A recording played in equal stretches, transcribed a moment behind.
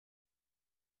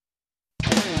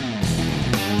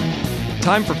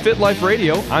Time for Fit Life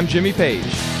Radio. I'm Jimmy Page.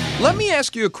 Let me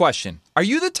ask you a question. Are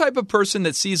you the type of person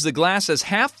that sees the glass as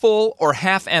half full or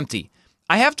half empty?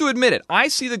 I have to admit it. I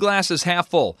see the glass as half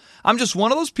full. I'm just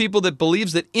one of those people that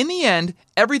believes that in the end,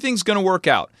 everything's going to work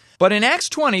out. But in Acts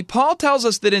 20, Paul tells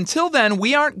us that until then,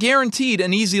 we aren't guaranteed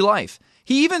an easy life.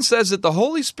 He even says that the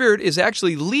Holy Spirit is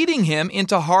actually leading him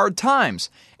into hard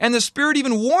times. And the Spirit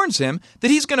even warns him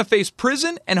that he's going to face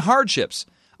prison and hardships.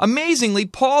 Amazingly,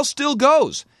 Paul still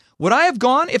goes. Would I have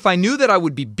gone if I knew that I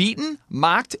would be beaten,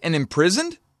 mocked, and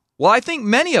imprisoned? Well, I think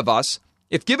many of us,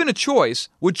 if given a choice,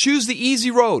 would choose the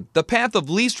easy road, the path of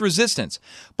least resistance.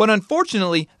 But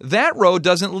unfortunately, that road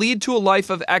doesn't lead to a life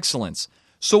of excellence.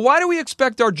 So why do we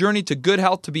expect our journey to good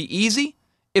health to be easy?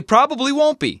 It probably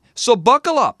won't be. So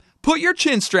buckle up, put your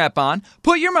chin strap on,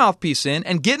 put your mouthpiece in,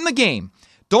 and get in the game.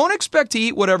 Don't expect to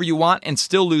eat whatever you want and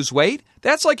still lose weight.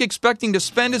 That's like expecting to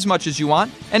spend as much as you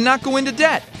want and not go into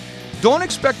debt. Don't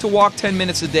expect to walk 10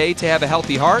 minutes a day to have a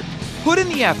healthy heart. Put in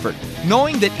the effort,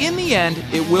 knowing that in the end,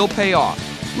 it will pay off.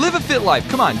 Live a fit life.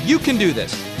 Come on, you can do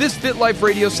this. This Fit Life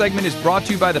radio segment is brought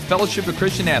to you by the Fellowship of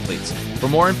Christian Athletes. For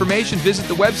more information, visit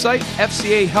the website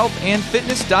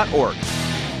fcahealthandfitness.org.